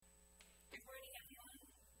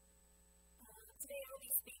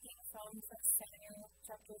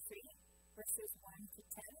chapter 3, verses 1 to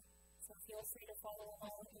 10. So feel free to follow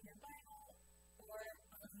along in your Bible or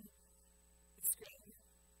on the screen.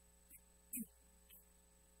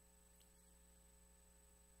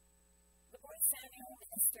 The boy Samuel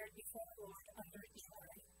ministered before the Lord under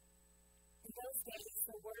Eli. In those days,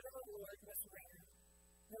 the word of the Lord was rare.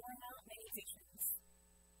 There were not many visions.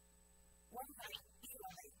 One night,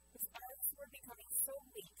 Eli, whose eyes were becoming so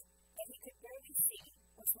weak that he could barely see,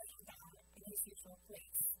 was laying down in his usual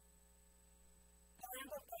place. The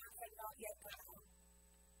lamp of God had not yet gone out,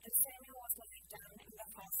 and Samuel was lying down in the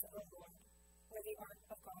house of the Lord, where the ark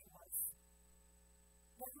of God was.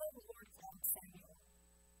 Then the Lord called Samuel.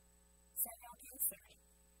 Samuel answered,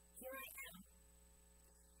 "Here I am."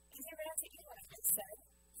 And he ran to Eli and said,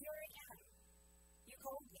 "Here I am. You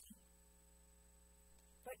called me."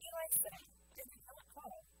 But Eli said, "I did not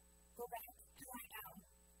call. Go back and lie down."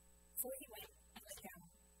 So he went and lay down.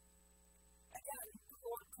 Again, the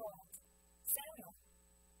Lord called, "Samuel."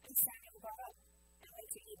 And Samuel got up and went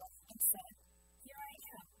to Eli and said, "Here I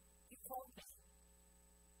am. You called me."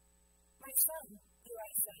 "My son,"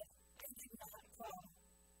 Eli said, "I did not call.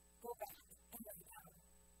 Go back and lay down."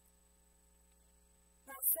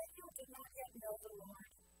 Now Samuel did not yet know the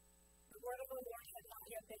Lord. The word of the Lord had not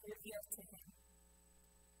yet been revealed to him.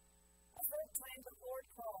 A third time the Lord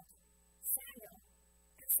called, "Samuel."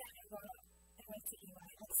 And Samuel got up and went to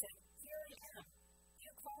Eli and said, "Here I am.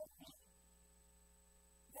 You called me."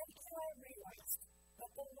 Then Eli realized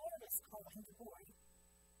that the Lord was calling the boy.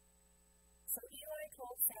 So Eli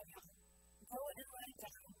told Samuel, "Go and lie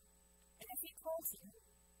down, and if he calls you,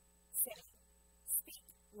 say, 'Speak,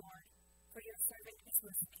 Lord, for your servant is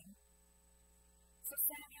listening.'" So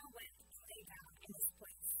Samuel went and lay down in his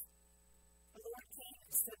place. The Lord came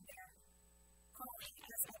and stood there, calling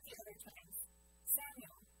as at the other times,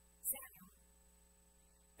 "Samuel, Samuel."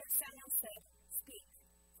 Then Samuel said, "Speak,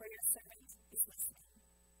 for your servant is listening."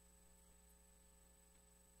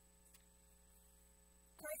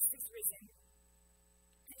 Christ is risen.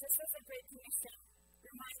 And just as the Great Commission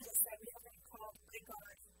reminds us that we have been called by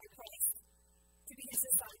God, by Christ, to be his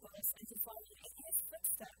disciples and to follow in his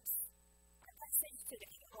footsteps, our passage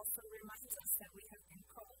today also reminds us that we have been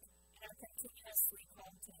called and are continuously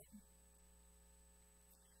called to him.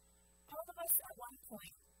 All of us at one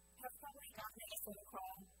point have probably gotten a phone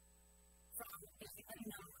call from an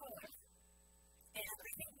unknown caller. And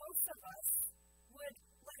I think most of us would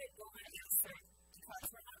let it go unanswered because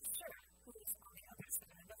we're not sure who's on the other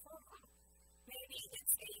side of the phone call. Maybe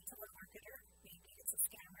it's a telemarketer, maybe it's a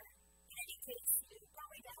scammer. In any case, you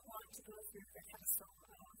probably don't want to go through the hassle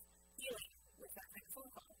of dealing with that kind of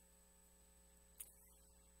phone call.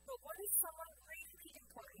 But what if someone really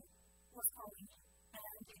important was calling you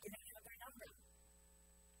and you didn't have their number?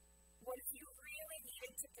 What if you really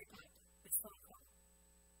needed to pick up this phone call?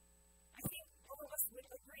 I think all of us would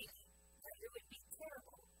agree that it would be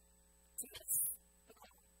terrible to miss the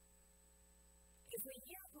call. If we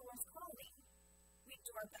knew who was calling, we'd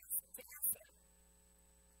do our best to answer.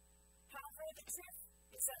 However, the truth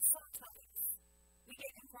is that sometimes we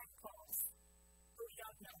get important calls, but we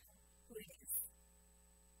don't know who it is,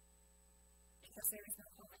 because there is no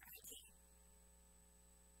caller ID.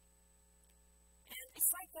 And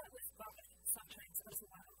it's like that with God sometimes as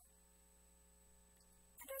well.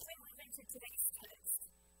 And as I move into today's text,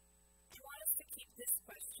 I want us to keep this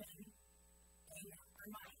question in our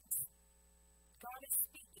minds. God is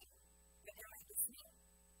speaking, but am I listening?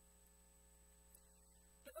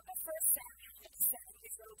 The book of 1 Samuel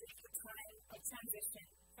is wrote during a time of transition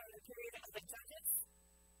from the period of the Judges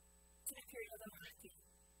to the period of the monarchy.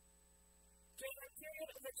 During the period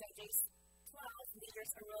of the Judges, 12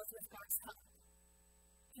 leaders arose with God's help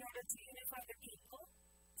in order to unify the people,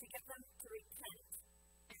 to get them to repent,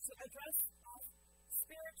 and to address both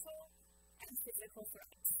spiritual and physical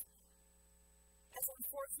threats. As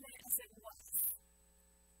unfortunate as it was,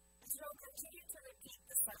 Israel continued to repeat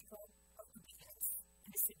the cycle of obedience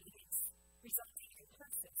and disobedience, resulting in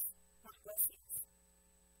curses, not blessings.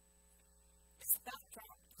 This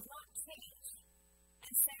backdrop does not change,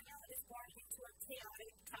 and Samuel is born into a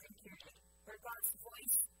chaotic time period where God's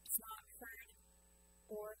voice is not heard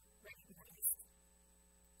or recognized.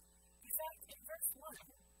 In fact, in verse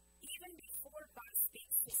 1, even before God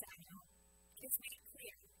speaks to Samuel, it is made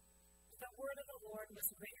clear that the word of the Lord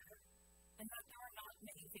was rare and that there are not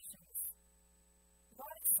many visions.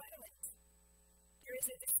 God is silent. There is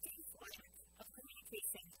a distinct lack of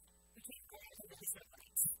communication between God and the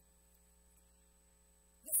Israelites.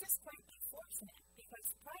 This is quite unfortunate because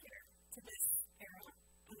prior to this era,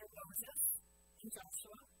 under Moses and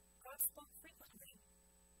Joshua, God spoke frequently.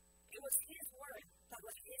 It was his word that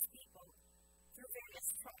led his people through various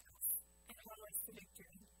trials and onwards to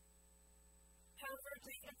victory. However,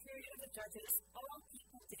 during the period of the judges, all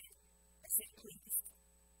people did as they pleased,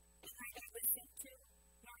 and neither listened to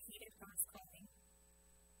nor heeded God's calling.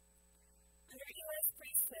 Under Eli's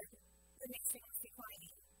priesthood, the nation was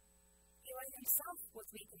declining. Eli himself was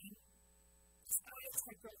weakening. His eyes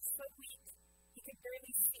had grown so weak he could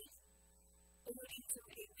barely see, alluding to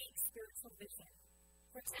a weak spiritual vision.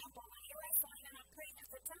 For example, when Eli saw Hannah praying at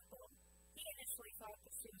the temple, he initially thought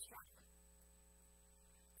that she was drunk.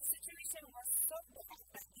 The situation was so bad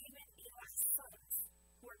that even Eli's sons,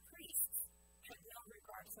 who were priests, had no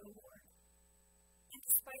regard for the Lord. And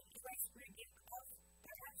despite Eli's rebuke of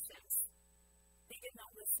their actions, they did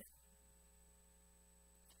not listen.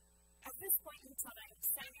 At this point in time,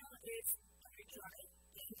 Samuel is under Eli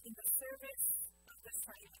in the service of the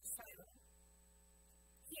son of Shiloh.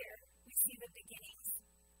 Here, we see the beginnings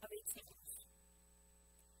of a change.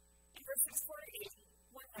 In verses 4 to 8,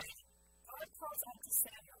 one night, God calls out to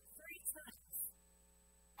Samuel 3 times.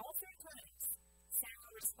 All 3 times,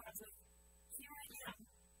 Samuel responds with, "Here I am."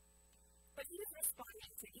 But he is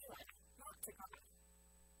responding to Eli, not to God.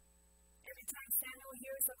 Every time Samuel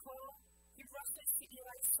hears a call, he rushes to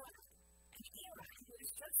Eli's side, and Eli, who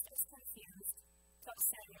is just as confused, tells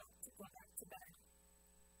Samuel to go back to bed.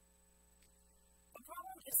 The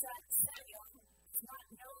problem is that Samuel does not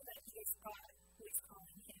know that he is God who is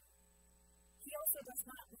calling him. He also does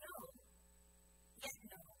not yet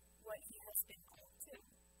know what he has been called to.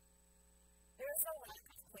 There is a lack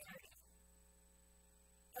of clarity.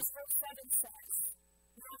 As verse 7 says,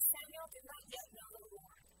 "Now Samuel did not yet know the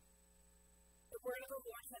Lord. The word of the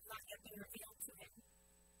Lord had not yet been revealed to him."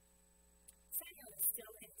 Samuel is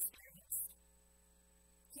still inexperienced.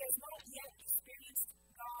 He has not yet experienced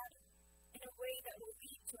God in a way that will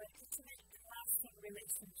lead to an intimate and lasting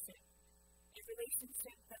relationship, a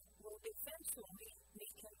relationship that will eventually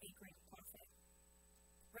make him a great prophet.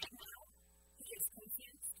 Right now, he is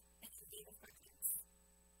confused and in need of guidance.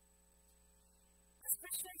 As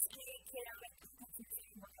Christians in a chaotic and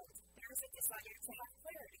confusing world, there is a desire to have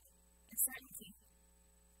clarity and certainty.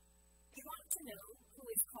 We want to know who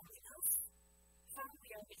is calling us, how we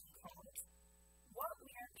are being called, what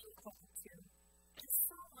we are being called to, and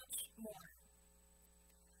so much more.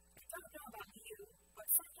 I don't know about you, but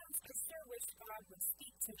sometimes I sure wish God would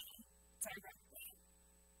speak to me directly,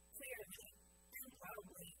 clearly, and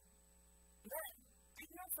loudly. Then, I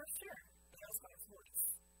know for sure that was God's voice.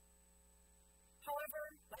 However,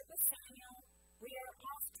 like with Samuel, we are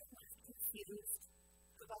often left confused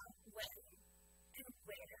about when and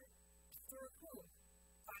where and through whom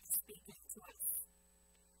God is speaking to us.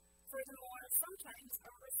 Furthermore, sometimes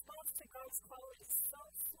our response to God's call is so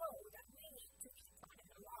slow that we need to be taught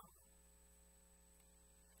along.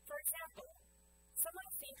 For example, some of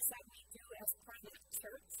the things that we do as part of the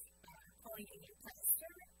church, calling a new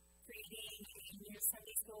pastor, creating a new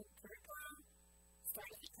Sunday school curriculum,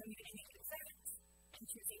 starting a community event, and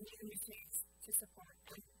choosing new missions to support,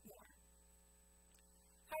 and more.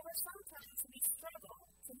 However, sometimes we struggle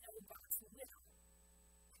to know God's will,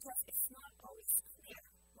 because it's not always clear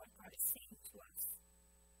what God is saying to us.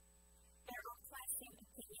 There are clashing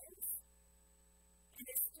opinions, and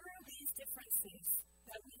it's through these differences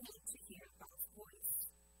that we need to hear God's voice.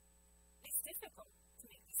 It's difficult to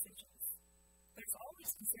make decisions. There's always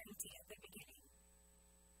uncertainty at the beginning.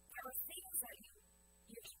 There are things that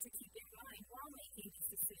you need to keep in mind while making these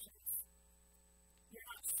decisions. You're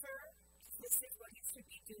not sure if this is what you should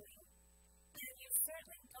be doing, and you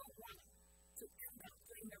certainly don't want to end up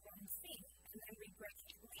doing the wrong thing and then regret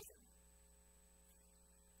it later.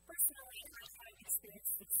 Personally, I have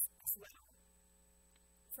experienced this as well.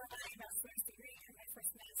 For my bachelor's degree and my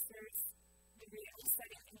first master's degree, I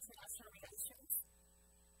studied international relations.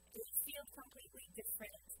 It's a field completely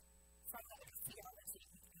different from theology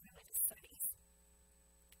and religious studies.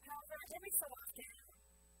 However, every so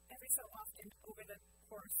often over the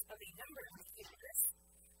course of a number of years,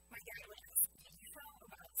 my dad would ask me, "How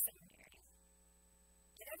about seminary?"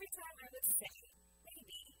 And every time I would say,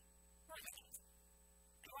 "Maybe, right.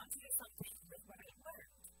 I want to do something with what I've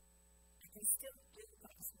learned. I can still do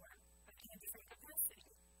God's work, but in a different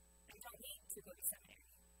capacity. I don't need to go to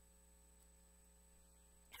seminary."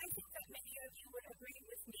 And I think that many of you would agree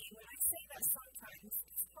with me when I say that sometimes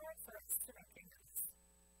it's hard for us to recognize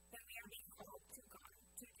that we are being called to God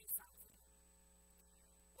to do something.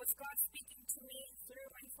 Was God speaking to me through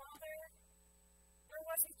my father, or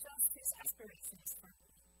was it just his aspirations for me?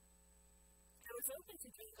 I was open to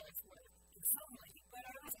doing God's work in some way, but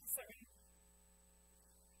I wasn't certain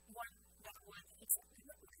what that would exactly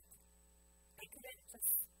look like. I couldn't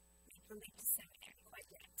just make the leap to seminary quite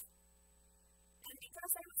yet.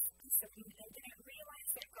 because I was uncertain and didn't realize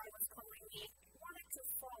that God was calling me, I wanted to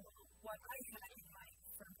follow what I had in mind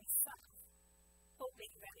for myself,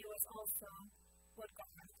 hoping that it was also what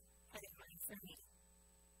God had in mind for me.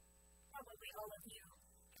 Probably all of you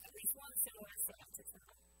have at least one similar thought to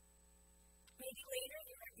that. Maybe later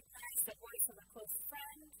you recognize the voice of a close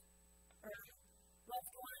friend or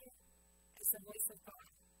loved one as the voice of God.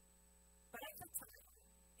 But at the time,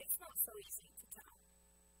 it's not so easy to tell.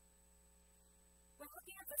 When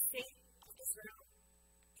looking at the state of Israel,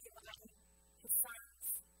 Eli, his sons,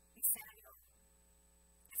 and Samuel,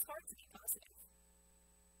 it's hard to be positive.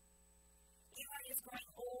 Eli is growing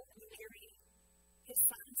old and weary. His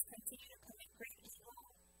sons continue to commit great evil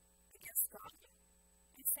against God.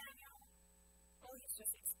 And Samuel, well, he's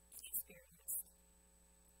just inexperienced.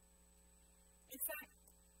 In fact,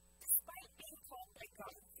 despite being called by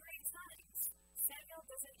God 3 times, Samuel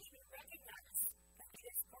doesn't even recognize that it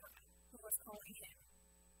is God who was calling him.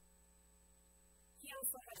 He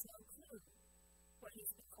also has no clue what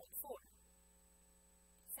he's been called for.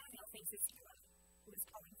 Samuel thinks it's Eli who is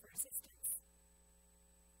calling for assistance.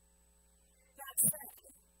 That said,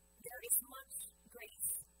 there is much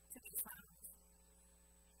grace to be found.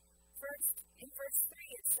 First, in verse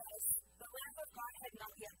 3 it says, the Lamb of God had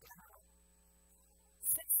not yet come out.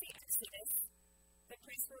 Since the Exodus, the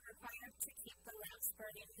priests were required to keep the lamps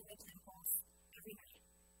burning in the temples every night,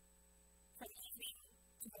 from evening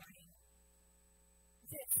to morning.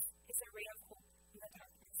 This is a ray of hope in the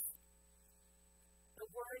darkness. The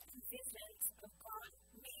word and visions of God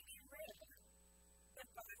may be rare, but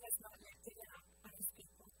God has not yet given up on his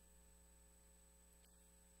people.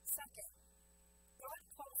 Second, God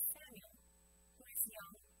calls Samuel, who is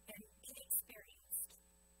young and inexperienced.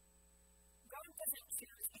 God doesn't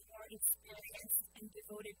choose a more experienced and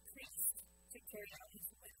devoted priest to carry out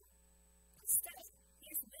his will. Instead, he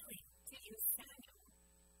is willing to use Samuel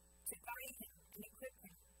to guide him and equip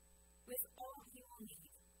him with all he will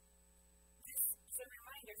need. This is a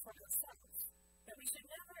reminder for ourselves that we should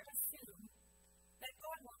never assume that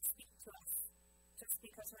God won't speak to us just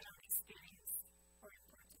because we're not experienced or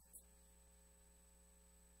important.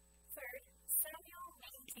 Third, Samuel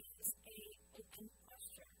maintains an open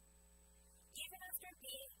posture. Even after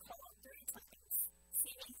being called 3 times,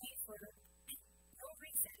 seemingly for no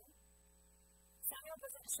reason, Samuel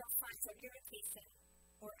doesn't show signs of irritation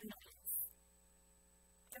or annoyance.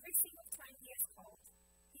 Every single time he is called,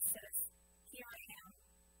 he says, "Here I am."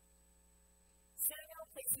 Samuel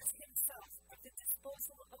places himself at the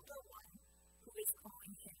disposal of the one who is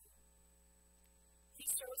calling him. He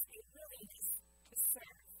shows a willingness to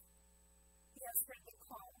serve. He has heard the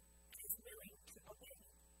call and is willing to obey.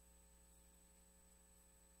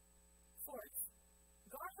 Fourth,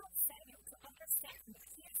 God helps Samuel to understand that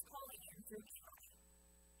he is calling him through Eli.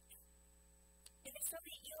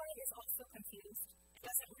 Initially, Eli is also confused and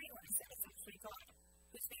doesn't realize that it's actually God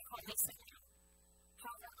who's been calling Samuel.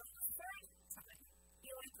 However, on the 3rd time,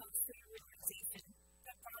 Eli comes to the realization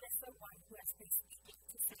that God is the one who has been speaking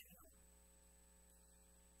to Samuel.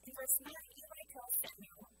 In verse 9, Eli tells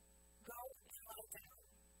Samuel, "Go and lie down,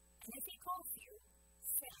 and if he calls you,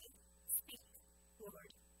 say, 'Speak,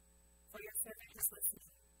 Lord, for your servant is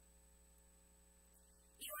listening.'"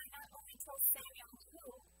 Eli not only tells Samuel who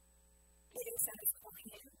it is that is calling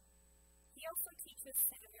him, he also teaches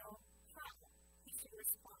Samuel how he should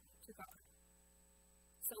respond to God.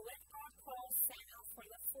 So when God calls Samuel for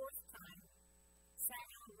the 4th time,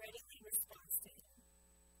 Samuel readily responds to him.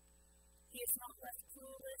 He is not left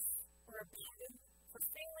clueless or abandoned for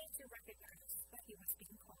failing to recognize that he was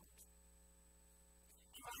being called.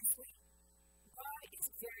 And lastly, God is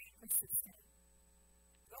very persistent.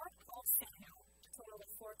 God called Samuel a total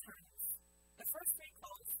of 4 times. The first 3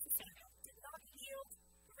 calls to Samuel did not yield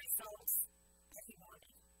the results that he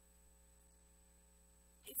wanted.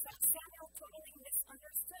 In fact, Samuel totally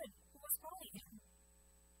misunderstood who was calling him.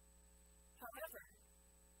 However,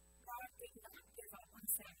 God did not give up on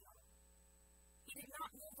Samuel. He did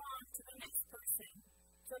not move on to the next person,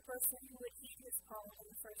 to a person who would heed his call on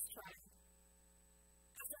the first try.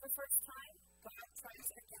 After the first time, God tries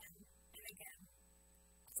again and again.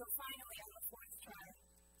 So finally, on the 4th try,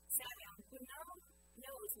 Samuel, who now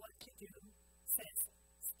knows what to do, says,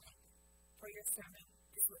 "Speak, for your servant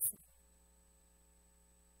is listening."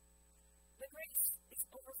 The grace is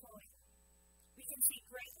overflowing. We can see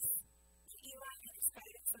grace in Eli and his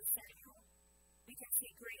guidance of Samuel. We can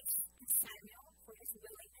see grace in Samuel for his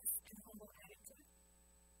willingness and humble attitude.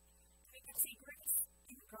 And we can see grace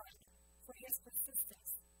in God for his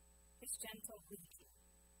persistence, his gentle leading.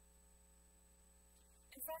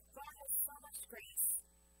 In fact, God has so much grace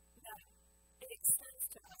that it extends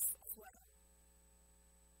to us as well.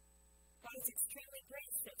 God is extremely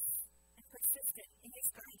gracious and persistent in his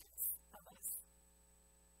guidance of us.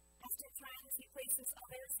 Oftentimes, he places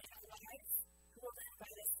others in our lives who will then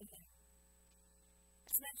invite us to him.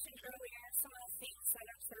 As mentioned earlier, some of the things that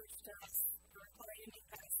are urged us are calling a new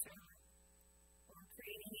pastor, or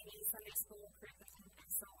creating a new Sunday school curriculum,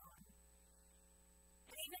 and so on.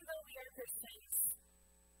 And even though we are Christians,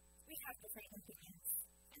 we have different opinions,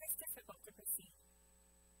 and it's difficult to proceed.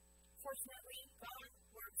 Fortunately, God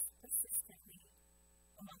works persistently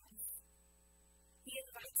among us. He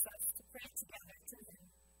invites us to pray together to him,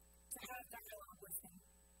 to have dialogue with him,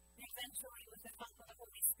 and eventually, with the help of the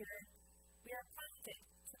Holy Spirit, we are prompted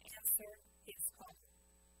to answer his call.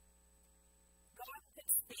 God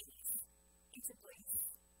puts things into place,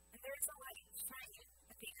 and there is a light shining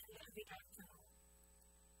at the end of the dark tunnel.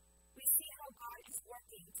 We see how God is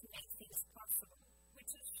working to make things possible,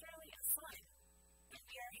 which is surely a sign that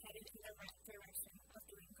we are headed in the right direction of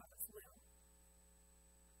doing God's will.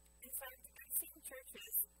 In fact, I've seen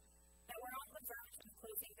churches that were on the verge of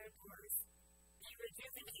closing their doors be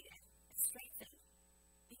rejuvenated and strengthened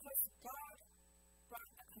because God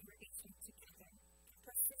brought the congregation together and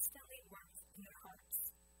persistently worked in their hearts.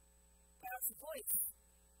 God's voice,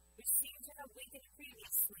 which seemed to have weakened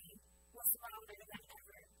previously, was louder than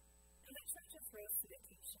ever, and the churches rose to the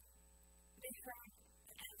occasion. They heard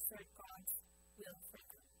and answered God's will for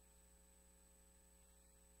them.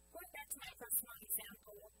 Going back to my personal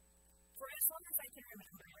example, for as long as I can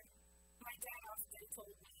remember, my dad often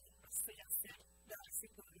told me or suggested that I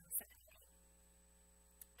should go to the seminary.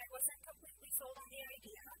 I wasn't completely sold on the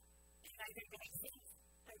idea, and neither did I think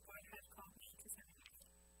that God had called me to seminary.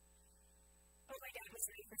 But my dad was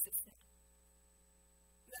very persistent.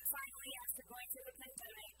 Then finally, after going through the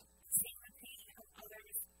pandemic, seeing the pain of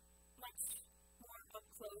others much more up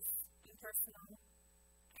close and personal,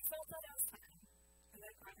 I felt that it was time, and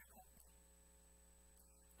that God had called me.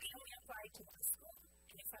 I only applied to one school,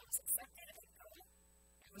 and if I was accepted, I'd go.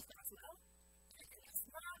 And with God's will, and if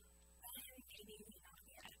not, then maybe not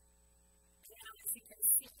yet. And now, as you can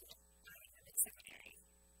see, I am in seminary.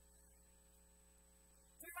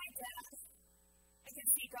 Through my dad, I can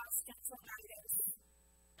see God's gentle guidance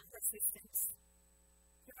and persistence.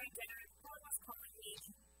 Through my dad, God was calling me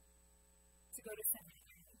to go to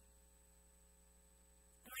seminary.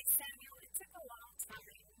 And like Samuel, it took a long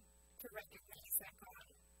time to recognize that God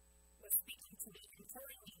was speaking to me and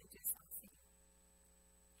telling me to do something.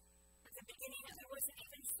 At the beginning, I wasn't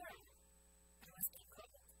even sure. I was being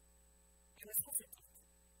called. I was hesitant.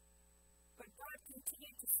 But God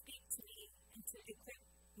continued to speak to me and to equip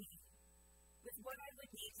me with what I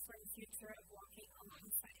would need for the future of walking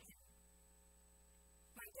alongside him.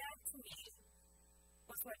 My dad, to me,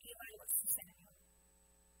 was what Eli was to Samuel.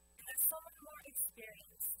 And as someone more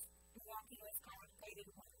experienced in walking with God, guided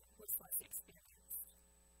one was less experienced.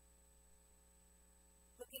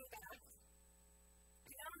 Looking back,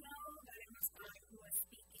 I now know that it was God who was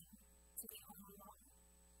speaking to me all along.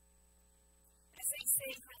 As they say,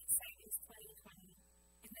 hindsight is 20/20.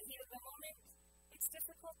 In the heat of the moment, it's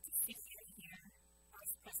difficult to see and hear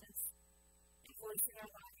God's presence and voice in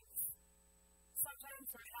our lives. Sometimes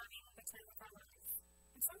we're having the time of our lives,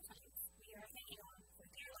 and sometimes we are hanging on for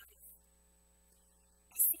dear life.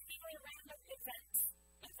 A seemingly random event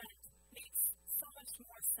makes so much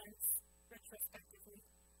more sense retrospectively.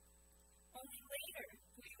 Only later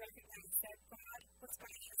do we recognize that God was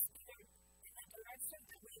guiding us either in the direction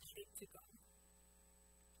that we needed to go.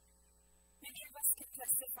 Many of us can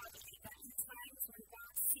testify that in times when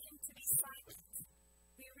God seemed to be silent,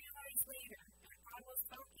 we realize later that God was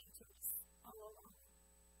talking to us all along.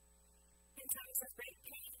 In times of great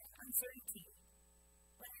pain and uncertainty,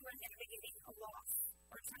 when we were navigating a loss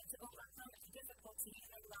or trying to overcome a difficulty in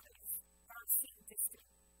our lives, God seemed distant.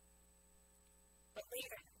 But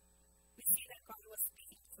later, we see that God was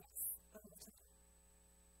speaking to us the whole time.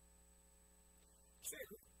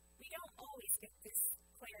 True, we don't always get this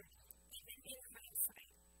clarity, even in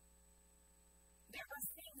hindsight. There are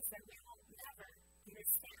things that we will never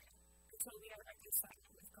understand until we are reconciled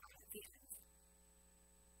with God at the end.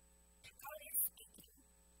 And God is speaking.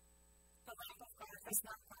 The lamp of God has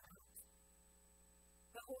not gone out.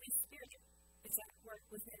 The Holy Spirit is at work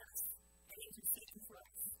within us and interceding for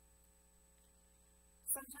us.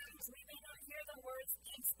 Sometimes we may not hear the words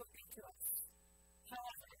being spoken to us.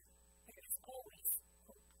 However, there is always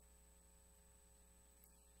hope.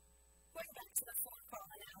 Going back to the phone call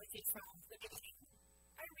analogy from the beginning,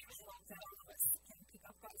 I really hope that all of us can pick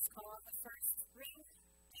up God's call on the first ring,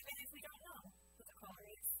 even if we don't know who the caller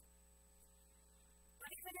is.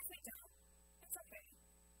 But even if we don't, it's okay.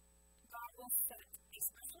 God will set a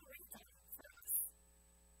special ringtone for us.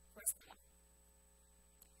 Praise God.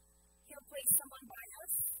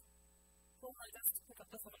 challenge us to pick up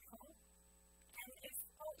the phone call. And if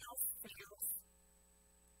all else fails,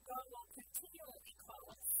 God will continually call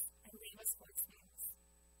us and leave us voicemails.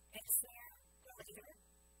 And sooner or later,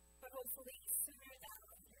 but hopefully sooner than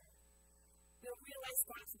later, we'll realize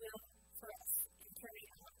God's will for us in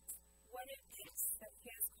carrying out what it is that He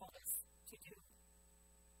has called us to do.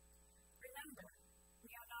 Remember,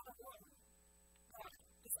 we are not alone. God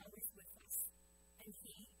is always with us, and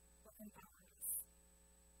He will empower us.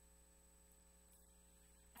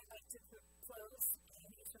 I'd like to close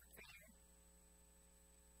in a short prayer.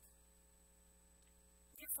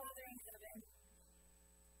 Dear Father in heaven,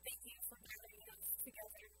 thank you for gathering us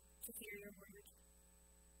together to hear your word.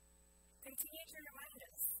 Continue to remind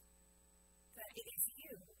us that it is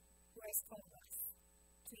you who has called us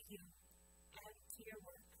to you.